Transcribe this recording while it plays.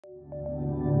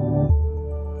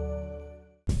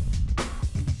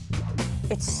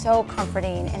It's so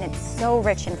comforting and it's so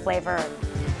rich in flavor.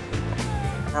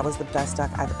 That was the best duck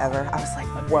I've ever. I was like,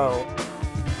 whoa.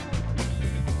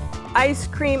 Ice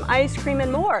cream,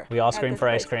 and more. We all scream for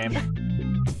ice cream.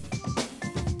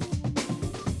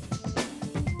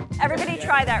 Everybody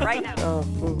try that right now.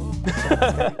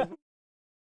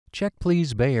 Check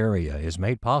Please Bay Area is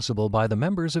made possible by the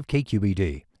members of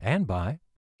KQED and by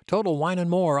Total Wine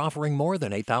 & More, offering more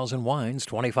than 8,000 wines,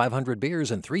 2,500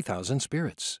 beers, and 3,000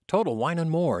 spirits. Total Wine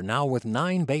 & More, now with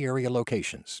 9 Bay Area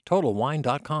locations.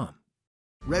 TotalWine.com.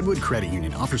 Redwood Credit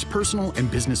Union offers personal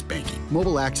and business banking,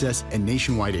 mobile access, and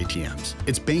nationwide ATMs.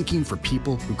 It's banking for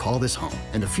people who call this home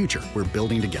and the future we're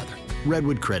building together.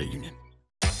 Redwood Credit Union.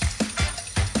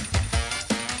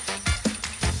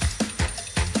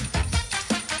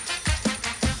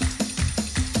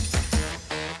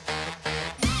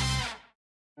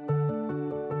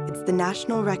 It's the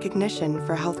national recognition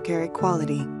for healthcare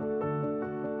equality.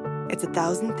 It's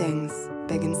 1,000 things,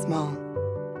 big and small.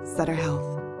 Sutter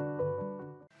Health.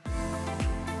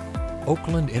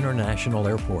 Oakland International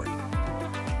Airport.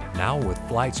 Now with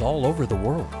flights all over the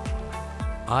world.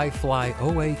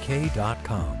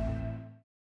 iFlyOAK.com.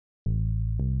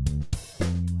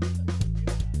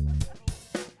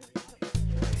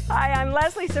 Hi, I'm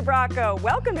Leslie Sabraco.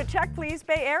 Welcome to Check Please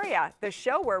Bay Area, the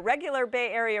show where regular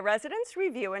Bay Area residents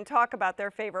review and talk about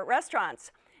their favorite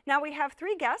restaurants. Now we have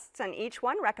 3 guests and each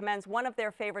one recommends one of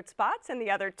their favorite spots and the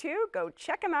other 2 go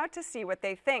check them out to see what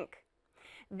they think.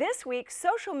 This week,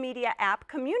 social media app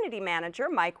community manager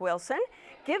Mike Wilson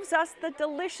gives us the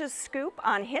delicious scoop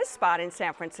on his spot in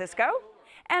San Francisco.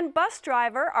 And bus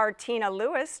driver Artina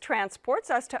Lewis transports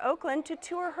us to Oakland to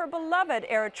tour her beloved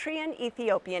Eritrean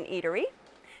Ethiopian eatery.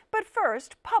 But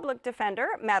first, public defender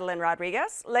Madeline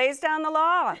Rodriguez lays down the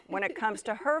law when it comes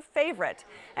to her favorite,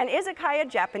 an izakaya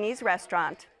Japanese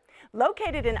restaurant.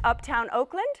 Located in uptown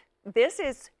Oakland, this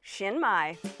is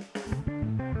Shinmai.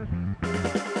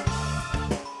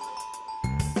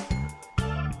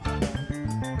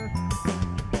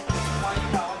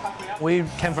 We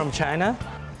came from China,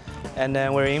 and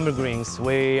then we're immigrants.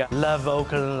 We love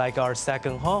Oakland like our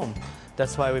second home.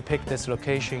 That's why we picked this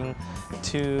location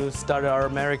to start our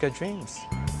America dreams.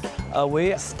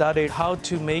 We studied how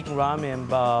to make ramen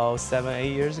about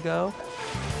 7-8 years ago.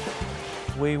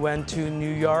 We went to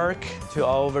New York, to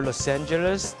all over Los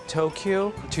Angeles,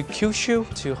 Tokyo, to Kyushu,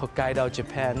 to Hokkaido,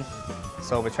 Japan.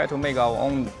 So we try to make our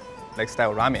own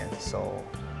style ramen. So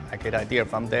I get idea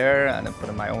from there and then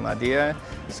put my own idea.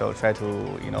 So try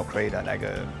to create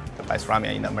the best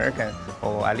ramen in America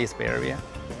or at least Bay Area.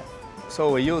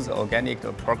 So we use organic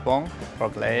pork bone,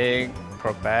 pork leg,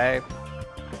 pork back,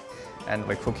 and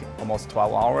we cook it almost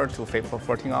 12 hours to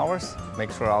 14 hours.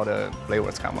 Make sure all the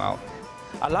flavors come out.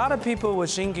 A lot of people were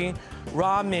thinking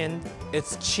ramen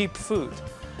is cheap food.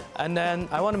 And then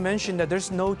I want to mention that there's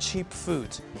no cheap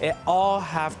food. It all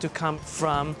have to come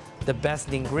from the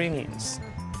best ingredients.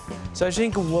 So I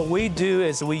think what we do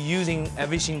is we're using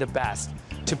everything the best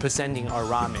to presenting our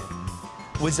ramen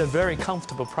with a very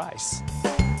comfortable price.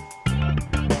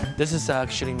 This is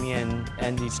actually me and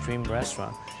Andy's dream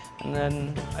restaurant. And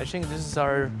then I think this is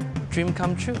our dream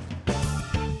come true.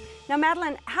 Now,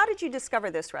 Madeline, how did you discover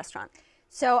this restaurant?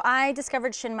 So I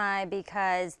discovered Shinmai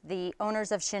because the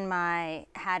owners of Shinmai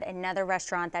had another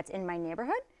restaurant that's in my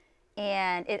neighborhood,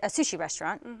 and a sushi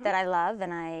restaurant that I love,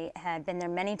 and I had been there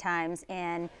many times,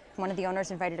 and one of the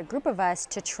owners invited a group of us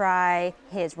to try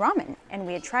his ramen, and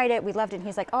we had tried it, we loved it, and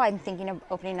he's like, oh, I'm thinking of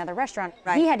opening another restaurant.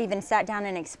 Right. He had even sat down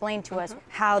and explained to us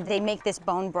how they make this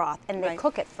bone broth, and they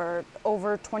cook it for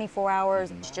over 24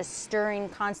 hours, just stirring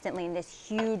constantly in this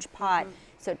huge pot,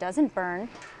 so it doesn't burn,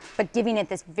 but giving it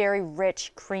this very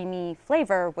rich, creamy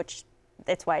flavor, which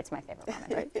that's why it's my favorite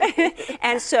ramen. Right?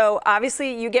 And so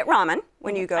obviously you get ramen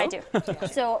when you go. I do.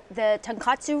 So the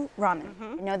tonkatsu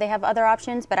ramen. I know they have other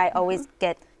options, but I always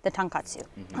get the tonkatsu.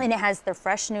 And it has their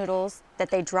fresh noodles that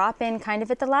they drop in kind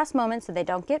of at the last moment so they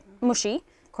don't get mushy.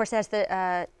 Of course, it has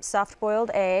the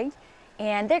soft-boiled egg.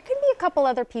 And there can be a couple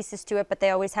other pieces to it, but they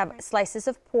always have slices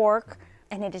of pork.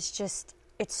 And it is just,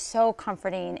 it's so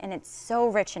comforting and it's so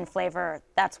rich in flavor.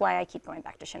 That's why I keep going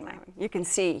back to Shinmai. You can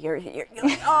see, you're like,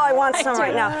 oh, I want some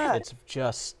right now. It's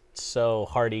just so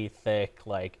hearty, thick,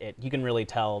 you can really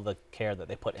tell the care that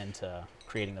they put into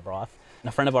creating the broth. And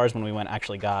a friend of ours, when we went,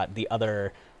 actually got the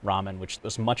other ramen, which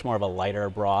was much more of a lighter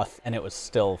broth, and it was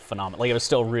still phenomenal. Like, it was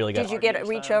still really good. Did you get a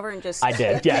reach over and just? I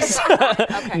did, yes.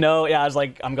 Okay. No, yeah, I was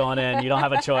like, I'm going in. You don't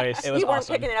have a choice. It was You weren't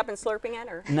awesome. picking it up and slurping it,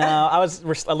 or? No, I was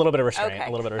a little bit of restraint. Okay. A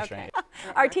little bit of restraint. Okay.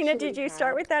 Artina, did you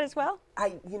start with that as well?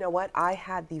 You know what? I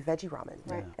had the veggie ramen.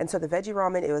 Right. And so the veggie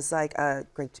ramen, it was like a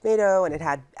grape tomato, and it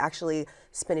had actually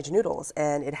spinach noodles,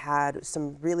 and it had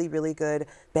some really, really good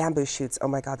bamboo shoots. Oh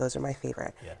my God, those are my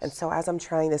favorite. Yes. And so as I'm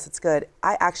trying this, it's good.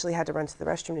 I actually had to run to the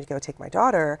restroom to go take my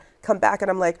daughter, come back,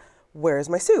 and I'm like, where's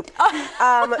my soup?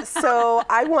 So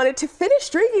I wanted to finish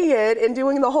drinking it and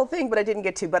doing the whole thing, but I didn't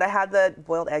get to. But I had the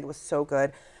boiled egg, it was so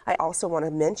good. I also want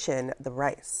to mention the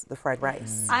rice, the fried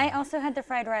rice. I also had the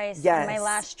fried rice Yes. on my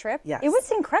last trip. Yes. It was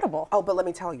incredible. Oh, but let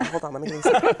me tell you, hold on, let me give you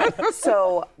something.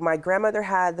 So my grandmother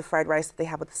had the fried rice that they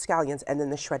have with the scallions and then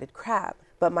the shredded crab.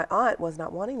 But my aunt was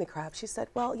not wanting the crab. She said,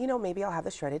 well, you know, maybe I'll have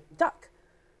the shredded duck.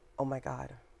 Oh my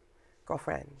God,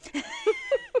 girlfriend.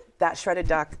 That shredded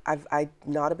duck, I'm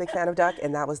not a big fan of duck,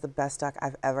 and that was the best duck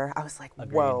I've ever. I was like,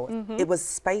 whoa. It was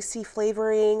spicy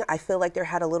flavoring. I feel like there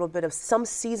had a little bit of some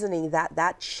seasoning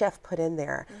that chef put in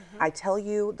there. I tell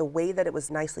you, the way that it was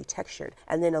nicely textured,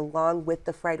 and then along with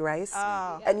the fried rice.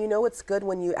 And you know it's good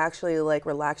when you actually like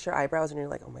relax your eyebrows and you're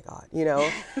like, oh my God, you know?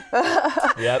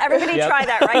 Yep. Everybody try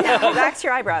that right now. Relax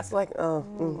your eyebrows. Like,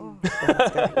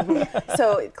 that's good.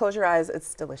 So close your eyes,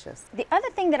 it's delicious. The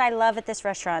other thing that I love at this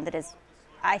restaurant that is,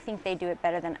 I think they do it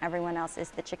better than everyone else,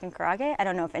 is the chicken karaage. I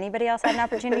don't know if anybody else had an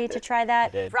opportunity to try that.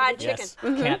 I did. Fried chicken.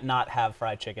 Yes. Can't not have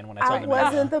fried chicken when it's on I the menu.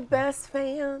 wasn't the best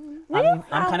fan. I'm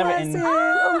kind of in.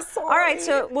 I'm sorry. All right,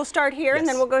 so we'll start here and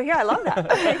then we'll go here. I love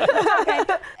that.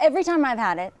 Okay. Every time I've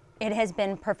had it, it has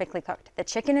been perfectly cooked. The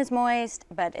chicken is moist,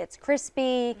 but it's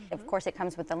crispy. Of course, it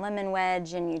comes with the lemon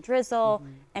wedge and you drizzle,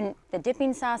 and the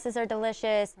dipping sauces are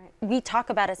delicious. We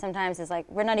talk about it sometimes as like,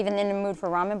 we're not even in the mood for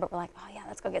ramen, but we're like, oh yeah,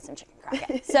 let's go get some chicken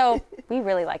karaage. So we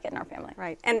really like it in our family.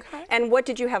 Right. And what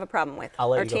did you have a problem with, I'll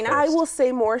let you go Artina? first. I will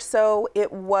say more so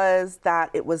it was that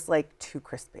it was like too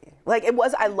crispy. Like it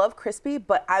was, I love crispy,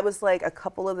 but I was like a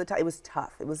couple of the time, it was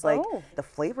tough. It was like the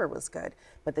flavor was good,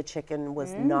 but the chicken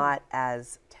was not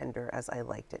as tender as I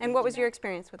liked it. And what was your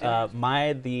experience with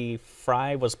it? The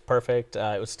fry was perfect.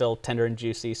 It was still tender and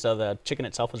juicy, so the chicken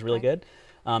itself was really good.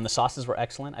 The sauces were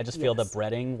excellent. I just feel the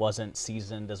breading wasn't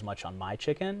seasoned as much on my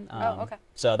chicken.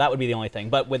 So that would be the only thing.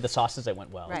 But with the sauces, it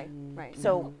went well. Right, right.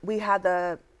 So we had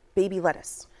the baby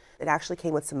lettuce. It actually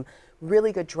came with some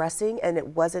really good dressing, and it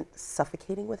wasn't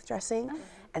suffocating with dressing.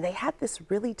 And they had this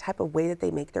really type of way that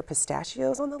they make their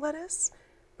pistachios on the lettuce,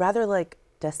 rather like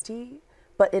dusty,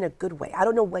 but in a good way. I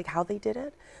don't know like how they did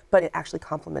it, but it actually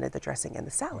complemented the dressing and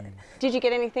the salad. Did you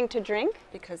get anything to drink?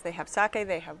 Because they have sake,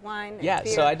 they have wine, and Yeah,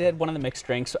 beer. so I did one of the mixed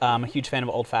drinks. I'm a huge fan of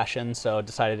Old Fashioned, so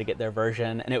decided to get their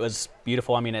version, and it was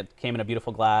beautiful. I mean, it came in a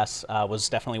beautiful glass, was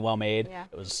definitely well made. Yeah.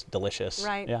 It was delicious.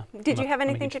 Right. Yeah. Did you have I'm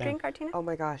a anything huge to fan. drink, Artina? Oh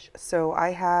my gosh. So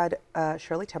I had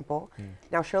Shirley Temple.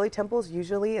 Now Shirley Temple's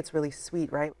usually it's really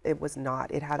sweet, right? It was not.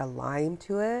 It had a lime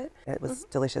to it. It was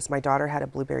delicious. My daughter had a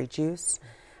blueberry juice.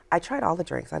 I tried all the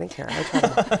drinks. I didn't care. I tried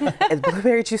them all. And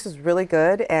blueberry juice was really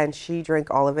good, and she drank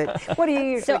all of it. What do you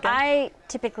usually So get? I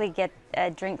typically get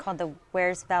a drink called the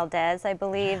Where's Valdez, I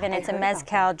believe, and it's a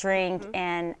mezcal drink,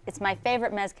 and it's my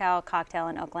favorite mezcal cocktail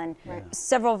in Oakland.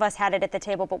 Several of us had it at the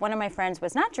table, but one of my friends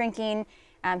was not drinking.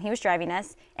 He was driving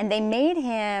us, and they made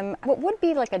him what would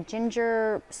be like a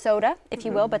ginger soda, if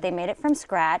you will, but they made it from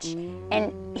scratch.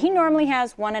 And he normally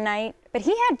has one a night, but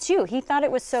he had two. He thought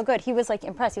it was so good. He was like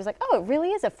impressed. He was like, oh, it really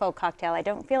is a faux cocktail. I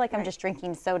don't feel like I'm just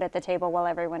drinking soda at the table while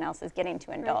everyone else is getting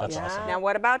to indulge. That's awesome. Now,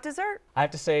 what about dessert? I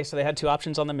have to say, so they had two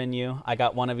options on the menu. I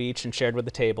got one of each and shared with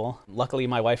the table. Luckily,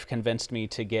 my wife convinced me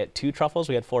to get 2 truffles.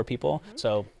 We had 4 people,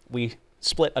 so we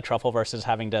split a truffle versus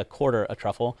having to quarter a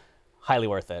truffle. Highly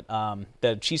worth it.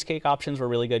 The cheesecake options were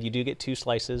really good. You do get 2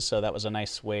 slices, so that was a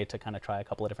nice way to kind of try a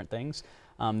couple of different things.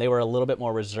 They were a little bit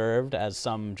more reserved, as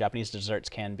some Japanese desserts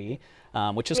can be,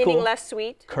 which is Meaning cool. less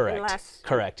sweet? Correct. And less...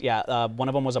 Correct. Yeah. One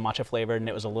of them was a matcha flavored, and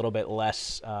it was a little bit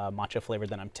less matcha flavored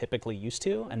than I'm typically used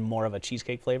to, and more of a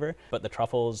cheesecake flavor. But the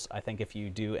truffles, I think if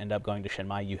you do end up going to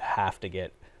Shinmai, you have to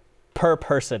get per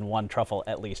person 1 truffle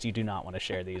at least. You do not want to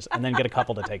share these, and then get a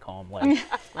couple to take home. Like,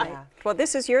 Well,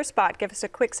 this is your spot. Give us a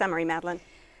quick summary, Madeline.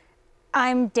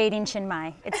 I'm dating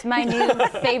Shinmai. It's my new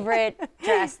favorite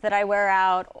dress that I wear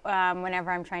out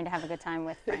whenever I'm trying to have a good time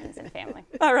with friends and family.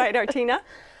 All right, Artina.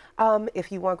 If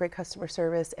you want great customer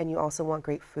service and you also want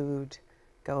great food,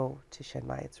 go to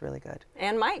Shinmai. It's really good.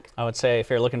 And Mike. I would say if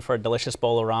you're looking for a delicious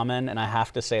bowl of ramen, and I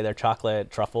have to say their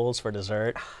chocolate truffles for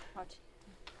dessert,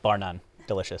 bar none.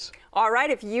 delicious. All right,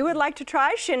 if you would like to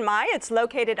try Shinmai, it's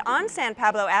located on San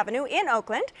Pablo Avenue in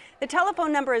Oakland. The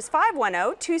telephone number is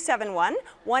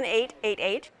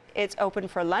 510-271-1888. It's open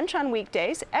for lunch on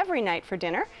weekdays, every night for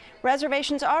dinner.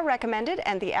 Reservations are recommended,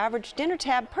 and the average dinner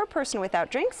tab per person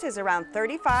without drinks is around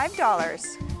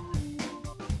 $35.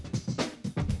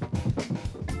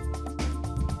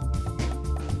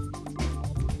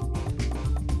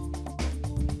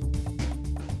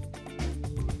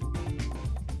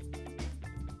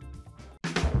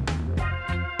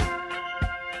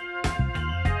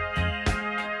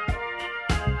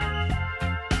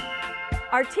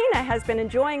 Artina has been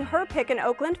enjoying her pick in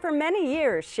Oakland for many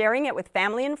years, sharing it with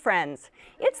family and friends.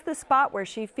 It's the spot where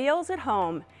she feels at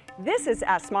home. This is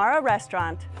Asmara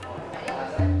Restaurant.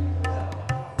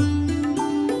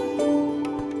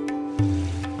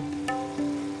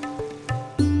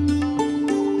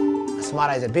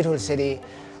 Asmara is a beautiful city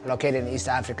located in East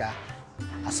Africa.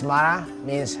 Asmara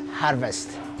means harvest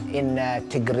in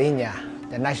Tigrinya,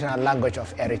 the national language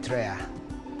of Eritrea.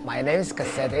 My name is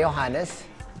Kasete Johannes,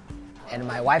 and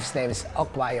my wife's name is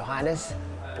Okwa Johannes.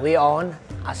 We own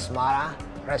Asmara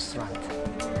Restaurant.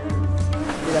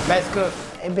 We're the best cook.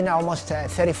 It's been almost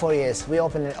 34 years. We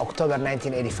opened in October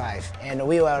 1985, and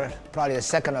we were probably the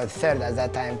second or third at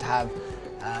that time to have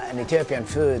an Ethiopian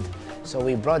food. So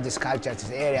we brought this culture to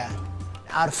the area.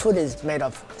 Our food is made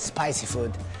of spicy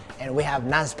food, and we have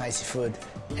non-spicy food,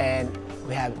 and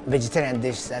we have vegetarian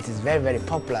dish that is very, very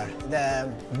popular. The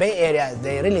Bay Area,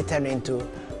 they really turn into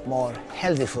more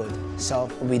healthy food. So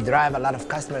we drive a lot of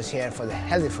customers here for the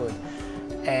healthy food.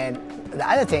 And the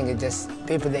other thing is just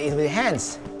people, they eat with their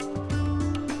hands.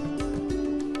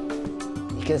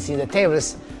 You can see the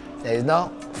tables, there is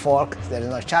no fork, there is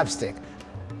no chopstick.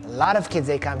 A lot of kids,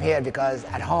 they come here because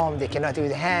at home they cannot eat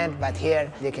with hand, but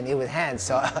here they can eat with hands.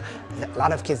 So a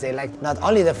lot of kids, they like not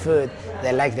only the food,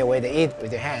 they like the way they eat with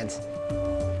their hands.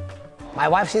 My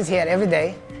wife, she's here every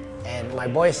day, and my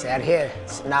boys are here.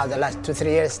 Now the last 2-3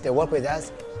 years, they work with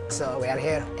us. So we are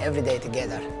here every day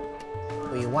together.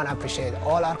 We want to appreciate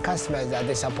all our customers that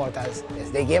they support us.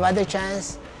 They gave us the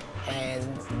chance, and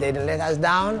they didn't let us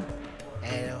down.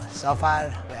 And so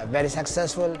far, we are very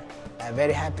successful, we are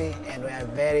very happy, and we are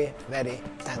very, very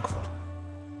thankful.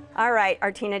 All right,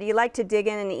 Artina, do you like to dig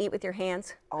in and eat with your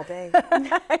hands? All day.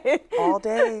 All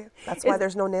day. That's why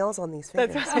there's no nails on these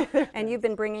fingers. That's right. And you've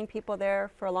been bringing people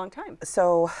there for a long time.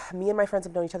 So me and my friends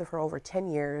have known each other for over 10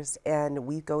 years, and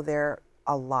we go there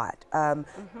a lot.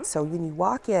 So when you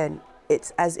walk in,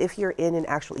 it's as if you're in an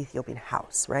actual Ethiopian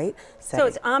house, right? So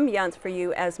it's ambiance for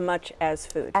you as much as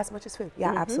food. As much as food,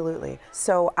 yeah, absolutely.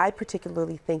 So I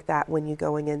particularly think that when you're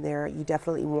going in there, you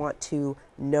definitely want to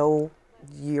know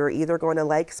you're either going to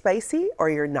like spicy or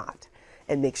you're not,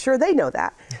 and make sure they know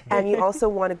that. And you also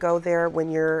want to go there when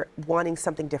you're wanting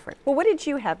something different. Well, what did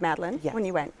you have, Madeline, when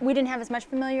you went? We didn't have as much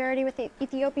familiarity with the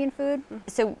Ethiopian food.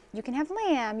 So you can have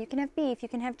lamb, you can have beef, you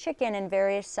can have chicken in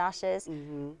various sauces,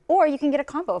 or you can get a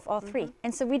combo of all three.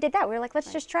 And so we did that. We were like,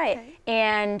 let's just try it.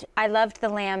 And I loved the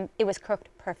lamb. It was cooked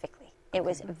perfectly. It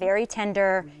was very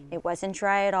tender. It wasn't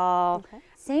dry at all.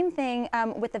 Same thing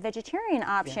with the vegetarian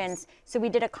options. So we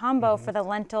did a combo for the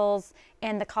lentils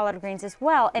and the collard greens as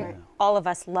well. And all of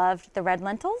us loved the red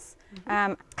lentils.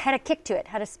 Had a kick to it,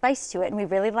 had a spice to it, and we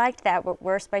really liked that.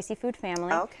 We're a spicy food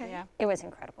family. It was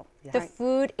incredible. The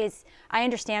food is, I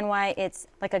understand why it's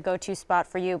like a go-to spot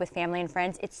for you with family and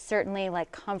friends. It's certainly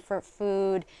like comfort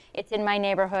food. It's in my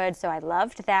neighborhood, so I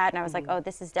loved that. And I was like, oh,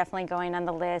 this is definitely going on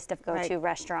the list of go-to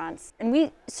restaurants. And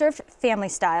we served family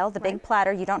style, the big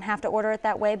platter. You don't have to order it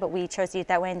that way, but we chose to eat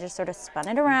that way and just sort of spun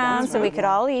it around so we could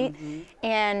all eat.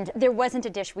 And there wasn't a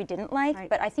dish we didn't like,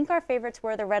 but I think our favorites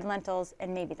were the red lentils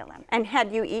and maybe the lemon. And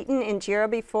had you eaten injera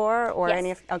before, or any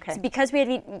of? So because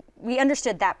we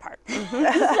understood that part.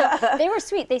 So they were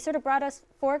sweet. They sort of brought us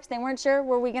forks. They weren't sure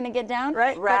were we going to get down.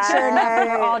 But sure enough, we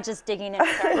were all just digging in.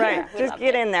 Just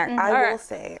get in there. I will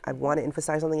say, I want to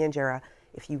emphasize on the injera.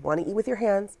 If you want to eat with your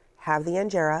hands, have the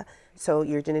injera. So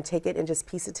you're going to take it and just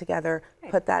piece it together,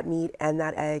 put that meat and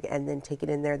that egg, and then take it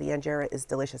in there. The injera is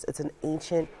delicious. It's an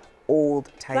ancient, old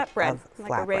type of flatbread.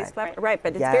 Like a raised flatbread. Right,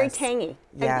 but it's very tangy.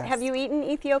 Have you eaten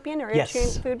Ethiopian or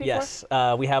Eritrean food before? Yes,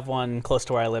 we have one close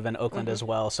to where I live in Oakland as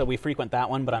well. So we frequent that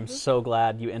one, but I'm so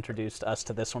glad you introduced us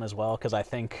to this one as well, because I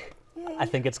think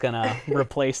it's going to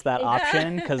replace that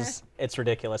option, because it's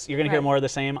ridiculous. You're going to hear more of the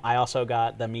same. I also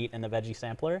got the meat and the veggie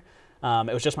sampler.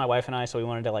 It was just my wife and I, so we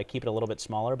wanted to like keep it a little bit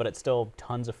smaller, but it's still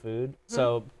tons of food.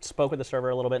 So spoke with the server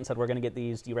a little bit and said, we're going to get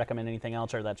these. Do you recommend anything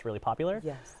else or that's really popular?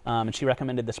 Yes. And she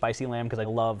recommended the spicy lamb because I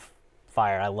love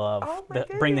fire. I love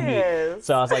bring the goodness. heat.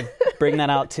 So I was like, bring that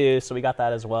out too. So we got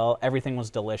that as well. Everything was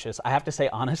delicious. I have to say,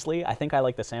 honestly, I think I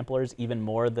like the samplers even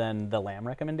more than the lamb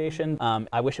recommendation.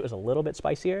 I wish it was a little bit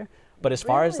spicier. But as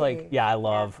far as like, yeah, I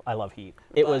love heat.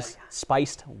 It was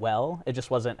spiced well. It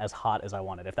just wasn't as hot as I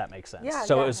wanted, if that makes sense. Yeah,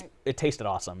 so yeah. it tasted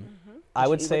awesome. Did I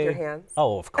would you eat say, with your hands?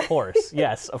 oh, of course,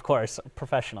 yes, of course,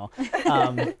 professional.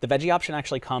 The veggie option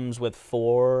actually comes with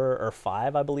 4 or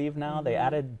 5, I believe now. They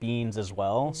added beans as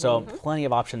well, so plenty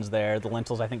of options there. The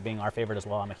lentils, I think, being our favorite as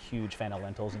well. I'm a huge fan of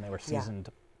lentils, and they were seasoned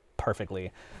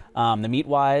perfectly. The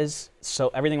meat-wise, so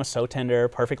everything was so tender,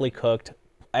 perfectly cooked.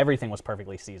 Everything was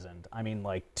perfectly seasoned. I mean,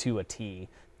 like to a T.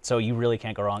 So you really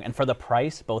can't go wrong. And for the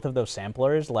price, both of those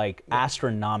samplers, like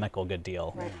astronomical good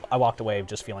deal. Right. I walked away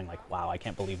just feeling like, wow, I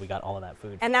can't believe we got all of that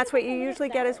food. And that's what you usually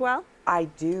get as well? I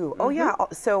do. Oh yeah.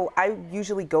 So I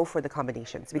usually go for the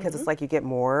combinations because it's like you get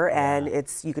more and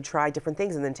you could try different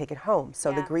things and then take it home.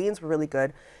 So the greens were really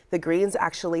good. The greens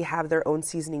actually have their own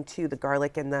seasoning too, the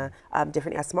garlic and the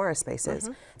different Asmara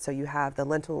spices. So you have the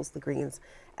lentils, the greens,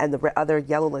 and the other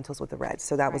yellow lentils with the red.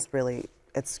 So that was really,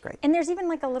 it's great. And there's even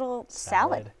like a little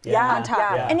salad Yeah. on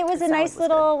top. Yeah. And it was The a salad nice was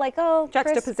little like, oh,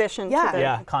 juxtaposition. Yeah. To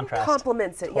the contrast.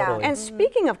 Complements it, Totally. And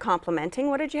speaking of complimenting,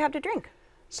 what did you have to drink?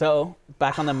 So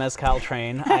back on the mezcal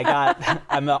train,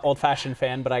 I'm an old-fashioned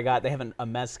fan, but they have a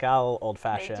mezcal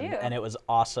old-fashioned, and it was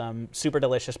awesome, super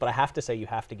delicious. But I have to say, you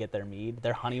have to get their mead,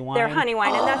 their honey wine. Their honey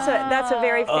wine, and that's a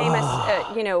very famous,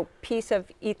 piece of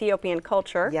Ethiopian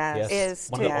culture. Yes. Is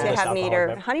One to of the oldest have mead or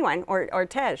alcoholic honey wine or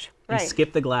tej. You Right.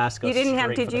 skip the glass, go You didn't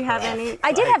have. straight Did for the you have craft. any?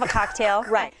 I did have a cocktail.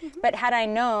 Right. But had I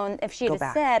known, if she Go had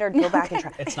back. said or Go back and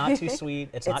try. It's not too sweet.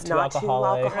 It's not too not too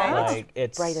alcoholic. alcoholic. Like,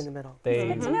 it's Right in the middle.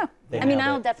 They, No. they I mean, nailed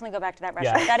I'll it. definitely go back to that Yeah.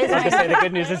 restaurant. That is I was my gonna say, the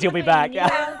good news is you'll be back.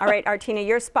 Yeah. All right, Artina,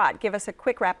 your spot. Give us a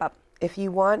quick wrap up. If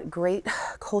you want great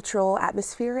cultural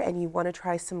atmosphere and you want to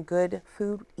try some good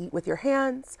food, eat with your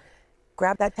hands,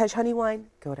 grab that tej honey wine,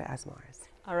 go to Asmara's.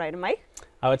 All right, and Mike?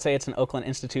 I would say it's an Oakland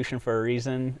institution for a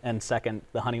reason. And second,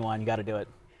 the honey wine, you got to do it.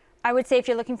 I would say if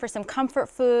you're looking for some comfort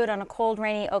food on a cold,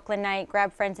 rainy Oakland night,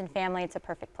 grab friends and family. It's a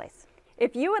perfect place.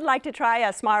 If you would like to try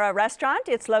Asmara Restaurant,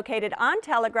 it's located on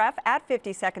Telegraph at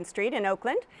 52nd Street in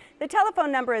Oakland. The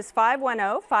telephone number is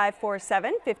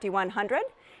 510-547-5100.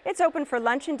 It's open for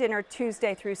lunch and dinner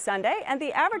Tuesday through Sunday, and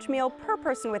the average meal per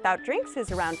person without drinks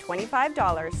is around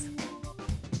 $25.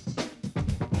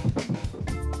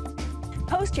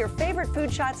 Post your favorite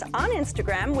food shots on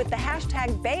Instagram with the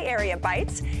hashtag Bay Area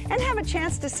Bites and have a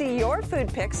chance to see your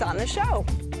food pics on the show.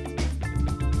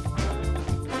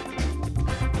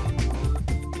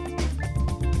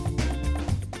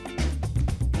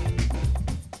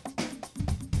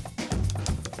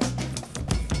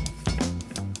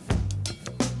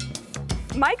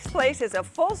 Mike's Place is a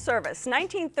full-service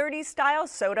 1930s-style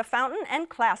soda fountain and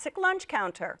classic lunch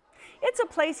counter. It's a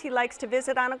place he likes to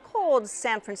visit on a cold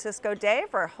San Francisco day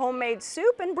for homemade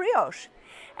soup and brioche.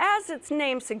 As its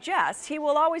name suggests, he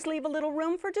will always leave a little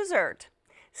room for dessert.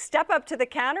 Step up to the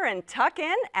counter and tuck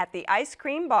in at the ice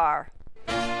cream bar.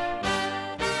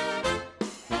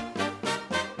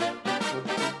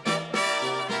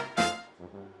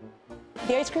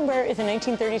 The Ice Cream Bar is a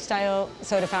 1930s-style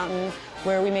soda fountain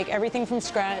where we make everything from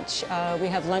scratch. We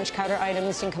have lunch counter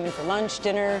items. You can come in for lunch,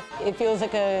 dinner. It feels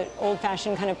like an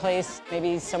old-fashioned kind of place,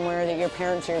 maybe somewhere that your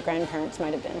parents or your grandparents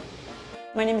might have been.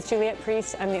 My name is Juliette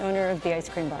Priest. I'm the owner of the Ice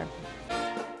Cream Bar.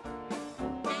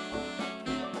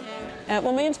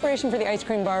 Well, my inspiration for the Ice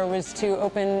Cream Bar was to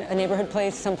open a neighborhood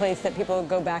place, someplace that people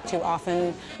go back to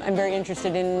often. I'm very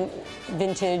interested in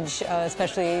vintage,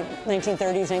 especially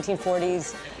 1930s,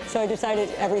 1940s. So I decided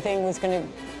everything was going to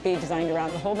be designed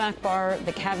around the whole back bar,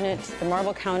 the cabinet, the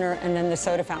marble counter, and then the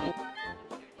soda fountain.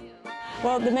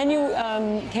 Well, the menu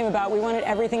came about. We wanted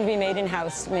everything to be made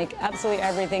in-house, make absolutely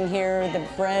everything here. The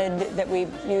bread that we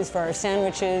use for our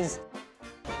sandwiches,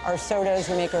 our sodas,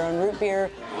 we make our own root beer.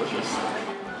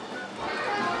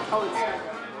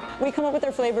 We come up with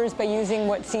our flavors by using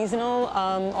what's seasonal,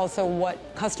 also what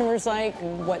customers like,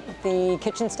 what the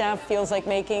kitchen staff feels like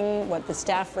making, what the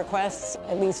staff requests.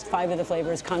 At least 5 of the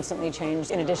flavors constantly change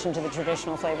in addition to the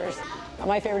traditional flavors.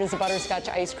 My favorite is the butterscotch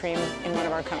ice cream in one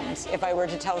of our cones. If I were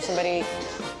to tell somebody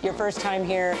your first time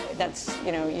here, that's,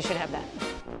 you should have that.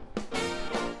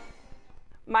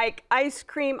 Mike, ice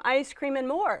cream, and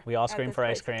more. We all scream for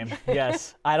ice cream.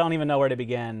 Yes. I don't even know where to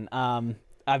begin.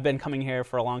 I've been coming here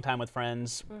for a long time with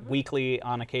friends, weekly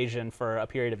on occasion for a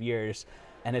period of years,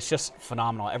 and it's just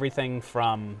phenomenal. Everything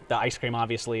from the ice cream,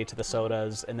 obviously, to the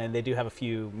sodas, and then they do have a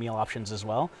few meal options as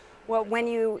well. Well, when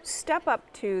you step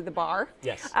up to the bar,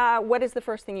 yes. What is the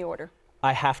first thing you order?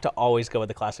 I have to always go with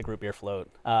the classic root beer float.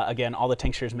 Again, all the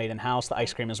tinctures made in-house, the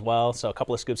ice cream as well. So a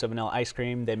couple of scoops of vanilla ice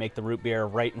cream. They make the root beer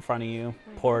right in front of you,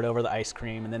 pour it over the ice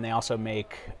cream, and then they also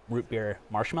make root beer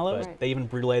marshmallows. They even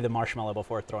brulee the marshmallow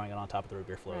before throwing it on top of the root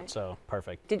beer float. So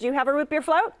perfect. Did you have a root beer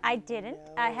float? I didn't.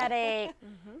 I had a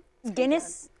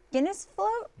Guinness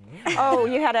float. Oh,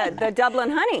 you had the Dublin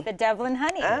honey. The Dublin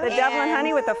honey. The Dublin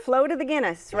honey with the float of the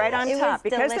Guinness right on top.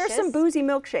 Because there's some delicious. boozy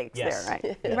milkshakes there,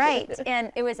 right? Right,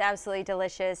 and it was absolutely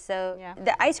delicious. So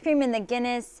the ice cream and the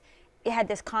Guinness, it had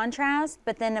this contrast,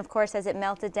 but then of course as it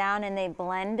melted down and they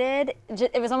blended,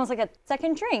 it was almost like a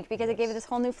second drink because it gave it this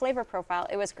whole new flavor profile.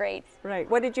 It was great. Right.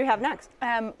 What did you have next?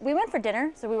 We went for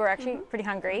dinner, so we were actually pretty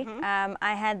hungry.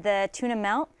 I had the tuna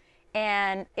melt,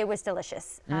 and it was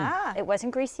delicious. It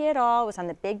wasn't greasy at all. It was on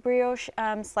the big brioche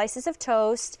slices of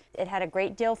toast. It had a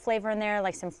great dill flavor in there,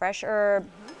 like some fresh herb.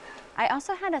 I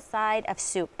also had a side of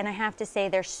soup, and I have to say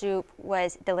their soup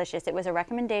was delicious. It was a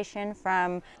recommendation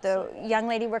from the young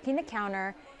lady working the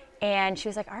counter, and she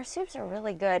was like, our soups are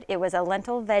really good. It was a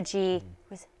lentil veggie. It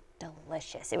was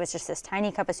delicious. It was just this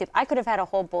tiny cup of soup. I could have had a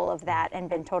whole bowl of that and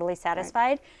been totally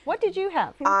satisfied. What did you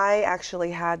have? I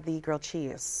actually had the grilled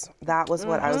cheese. That was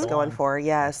what I was going for,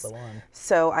 yes.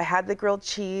 So I had the grilled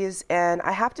cheese, and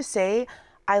I have to say,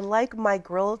 I like my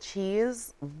grilled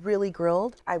cheese really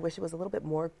grilled. I wish it was a little bit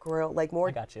more grilled, like more.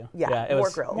 I got you. Yeah, it more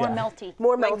was, grilled. More melty.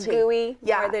 More Like melty. gooey?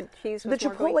 Yeah. Or the cheese was the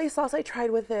more gooey? chipotle sauce I tried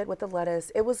with it, with the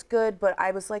lettuce, it was good, but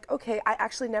I was like, okay, I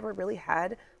actually never really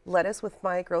had lettuce with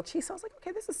my grilled cheese. So I was like,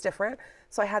 okay, this is different.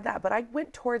 So I had that, but I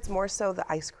went towards more so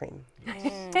the ice cream.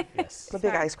 Yes. I'm a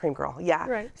big ice cream girl, yeah.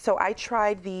 Right. So I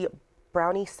tried the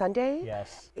brownie sundae.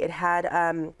 Yes. It had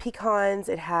pecans,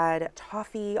 it had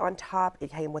toffee on top,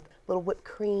 it came with little whipped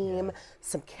cream,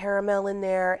 some caramel in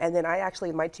there, and then I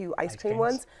actually, my two ice cream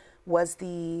ones was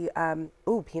the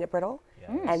peanut brittle.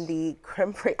 And the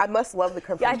creme fraiche. I must love the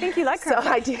creme fraiche. Yeah, I think you like creme fraiche. So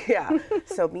I do, yeah.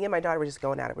 So me and my daughter were just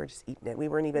going at it. We were just eating it. We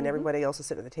weren't even, everybody else was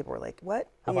sitting at the table. We're like, what?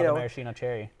 How about the maraschino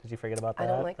cherry? Did you forget about that? I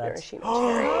don't like maraschino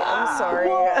cherry. I'm sorry.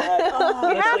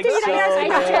 You have to eat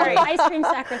Ice cherry. Ice cream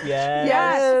sacrifice.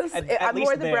 Yes. At I'm least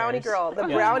more the brownie theirs. girl. The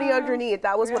brownie underneath.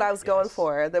 That was what I was going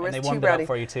for. There was And they two warmed it brownies. up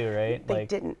for you too, right? They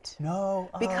didn't. No.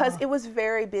 Because it was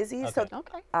very busy. Okay.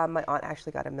 So my aunt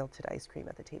actually got a melted ice cream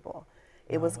at the table.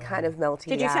 It was kind of melty.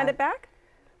 Did you send it back?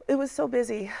 It was so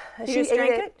busy. She just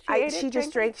drank it? She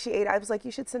just drank. She ate. I was like,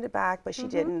 you should send it back, but she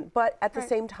didn't. But at the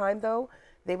same time, though,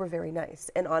 they were very nice.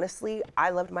 And honestly,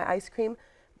 I loved my ice cream.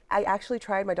 I actually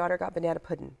tried. My daughter got banana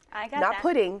pudding. I got not that.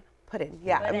 pudding. Pudding.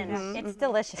 Yeah. Pudding. It's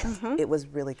delicious. It was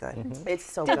really good. It's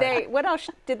so Did good. what else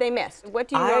did they miss? What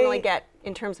do you normally get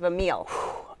in terms of a meal?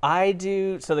 I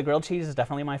do, so the grilled cheese is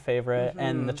definitely my favorite,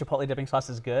 and the chipotle dipping sauce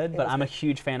is good, but I'm a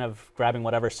huge fan of grabbing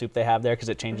whatever soup they have there because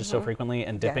it changes so frequently,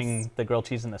 and dipping the grilled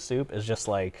cheese in the soup is just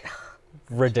like,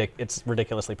 it's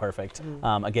ridiculously perfect.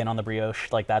 Again, on the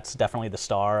brioche, like that's definitely the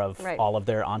star of all of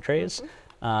their entrees.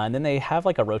 And then they have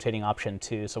like a rotating option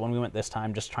too. So when we went this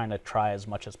time, just trying to try as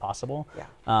much as possible.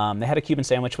 They had a Cuban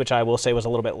sandwich, which I will say was a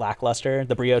little bit lackluster.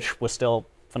 The brioche was still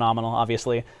phenomenal,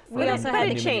 obviously. We also had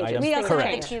it changes. We also had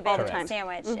Correct. the Cuban Correct.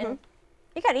 sandwich, and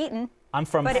it got eaten. I'm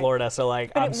from Florida, so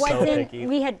like But I'm it so wasn't. picky.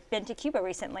 We had been to Cuba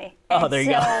recently. Oh, and there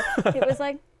you so go. It was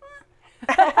like,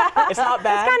 It's not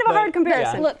bad. It's kind of a but- hard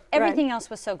comparison. look, everything else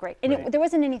was so great, and Right. there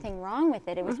wasn't anything wrong with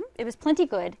it. It was plenty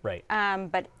good. Right.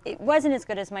 But it wasn't as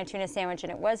good as my tuna sandwich,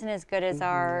 and it wasn't as good as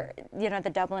our,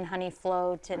 the Dublin honey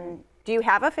float. And Do you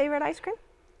have a favorite ice cream?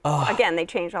 Again, they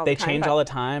change all the They time. change all the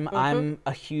time. I'm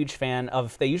a huge fan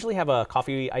of, they usually have a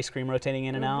coffee ice cream rotating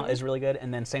in and out is really good.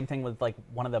 And then same thing with like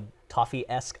one of the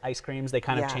toffee-esque ice creams. They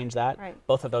kind of change that. Right.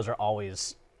 Both of those are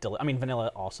always, I mean,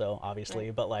 vanilla also, obviously,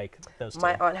 but like those two.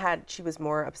 My aunt she was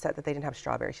more upset that they didn't have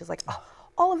strawberry. She's like, oh,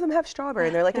 all of them have strawberry.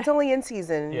 And they're like, it's only in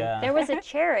season. Yeah. there was a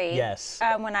cherry. Yes.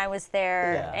 When I was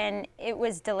there, and it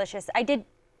was delicious. I did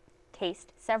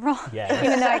taste several. Yeah.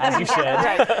 Even though I As you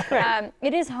should.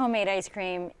 It is homemade ice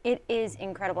cream. It is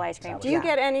incredible ice cream. Do you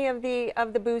get any of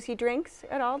the boozy drinks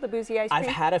at all? The boozy ice cream? I've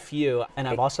had a few, and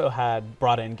I've also had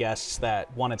brought in guests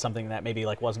that wanted something that maybe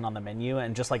like wasn't on the menu,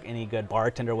 and just like any good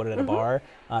bartender would at a bar,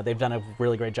 they've done a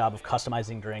really great job of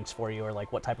customizing drinks for you, or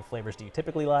like what type of flavors do you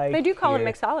typically like? They do call them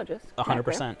here. mixologists.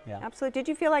 100%, yeah. Absolutely. Did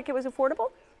you feel like it was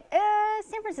affordable?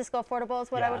 San Francisco affordable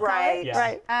is what I would call Right. it. Yeah.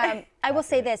 Right. I will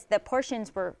say this: the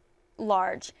portions were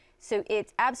large. So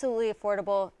it's absolutely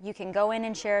affordable. You can go in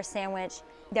and share a sandwich.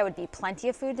 That would be plenty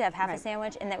of food to have half a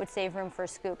sandwich, and that would save room for a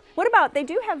scoop. What about, they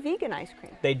do have vegan ice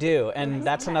cream? They do, and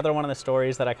that's another one of the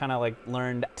stories that I kind of like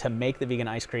learned to make the vegan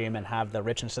ice cream and have the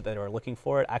richness that they were looking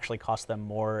for. It actually cost them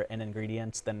more in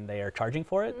ingredients than they are charging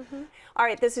for it. All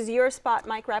right, this is your spot.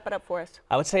 Mike, wrap it up for us.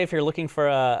 I would say if you're looking for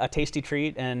a tasty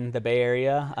treat in the Bay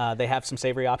Area, they have some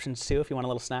savory options too if you want a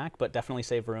little snack, but definitely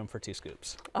save room for 2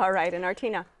 scoops. All right, and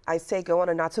Artina? I say go on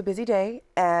a not so busy day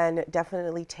and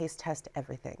definitely taste test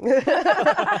everything.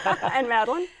 And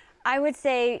Madeline? I would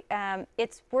say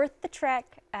it's worth the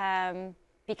trek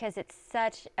because it's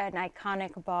such an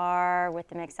iconic bar with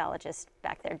the mixologist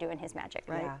back there doing his magic.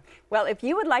 Right. Yeah. Well, if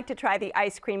you would like to try the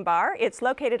ice cream bar, it's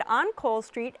located on Cole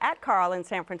Street at Carl in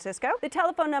San Francisco. The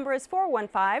telephone number is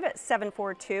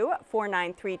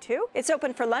 415-742-4932. It's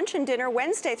open for lunch and dinner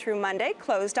Wednesday through Monday,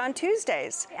 closed on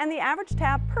Tuesdays. And the average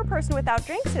tab per person without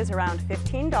drinks is around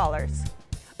 $15.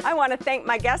 I want to thank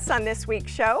my guests on this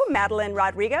week's show, Madeline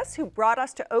Rodriguez, who brought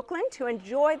us to Oakland to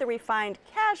enjoy the refined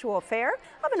casual fare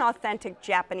of an authentic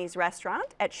Japanese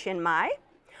restaurant at Shinmai,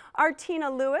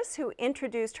 Artina Lewis, who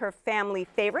introduced her family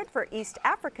favorite for East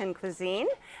African cuisine,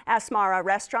 Asmara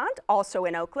restaurant, also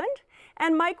in Oakland,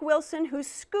 and Mike Wilson, who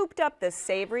scooped up the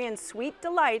savory and sweet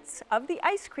delights of the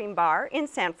ice cream bar in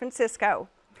San Francisco.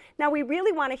 Now, we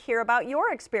really want to hear about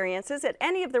your experiences at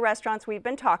any of the restaurants we've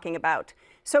been talking about.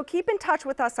 So keep in touch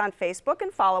with us on Facebook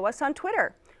and follow us on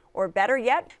Twitter. Or better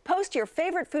yet, post your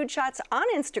favorite food shots on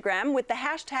Instagram with the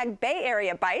hashtag Bay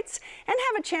Area Bites and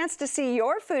have a chance to see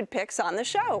your food pics on the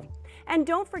show. And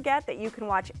don't forget that you can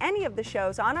watch any of the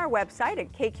shows on our website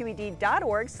at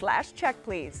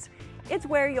kqed.org/checkplease. It's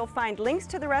where you'll find links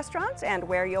to the restaurants and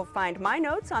where you'll find my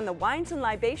notes on the wines and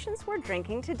libations we're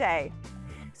drinking today.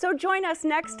 So join us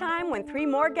next time when 3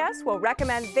 more guests will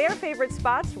recommend their favorite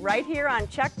spots right here on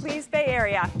Check Please Bay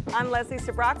Area. I'm Leslie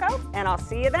Sabraco, and I'll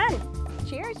see you then.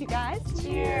 Cheers, you guys.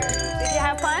 Cheers. Did you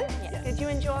have fun? Yes. Did you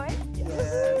enjoy?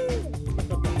 Yes.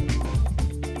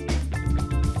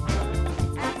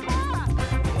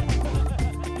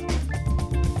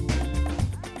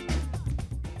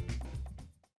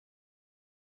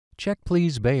 Check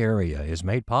Please Bay Area is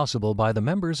made possible by the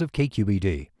members of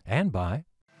KQED and by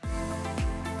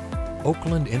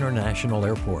Oakland International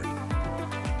Airport,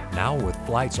 now with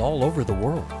flights all over the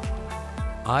world.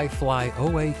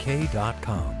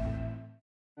 iFlyOAK.com.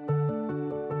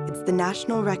 It's the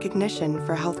national recognition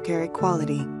for healthcare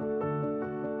equality.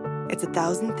 It's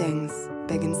 1,000 things,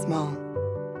 big and small.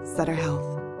 Sutter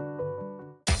Health.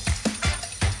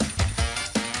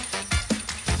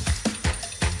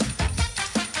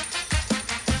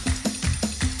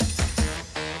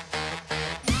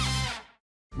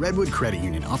 Redwood Credit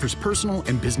Union offers personal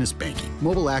and business banking,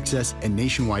 mobile access, and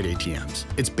nationwide ATMs.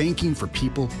 It's banking for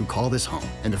people who call this home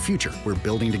and the future we're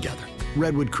building together.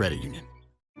 Redwood Credit Union.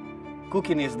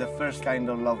 Cooking is the first kind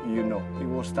of love you know. It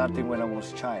was starting when I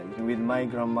was a child, with my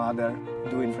grandmother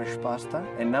doing fresh pasta,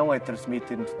 and now I transmit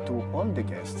it to all the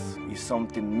guests. It's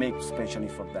something made specially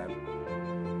for them.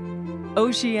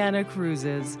 Oceana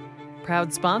Cruises,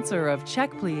 proud sponsor of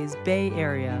Check Please Bay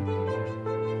Area.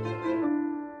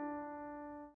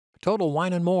 Total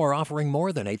Wine & More offering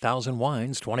more than 8,000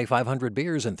 wines, 2,500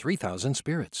 beers, and 3,000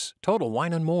 spirits. Total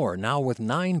Wine & More now with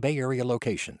 9 Bay Area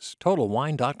locations.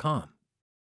 TotalWine.com.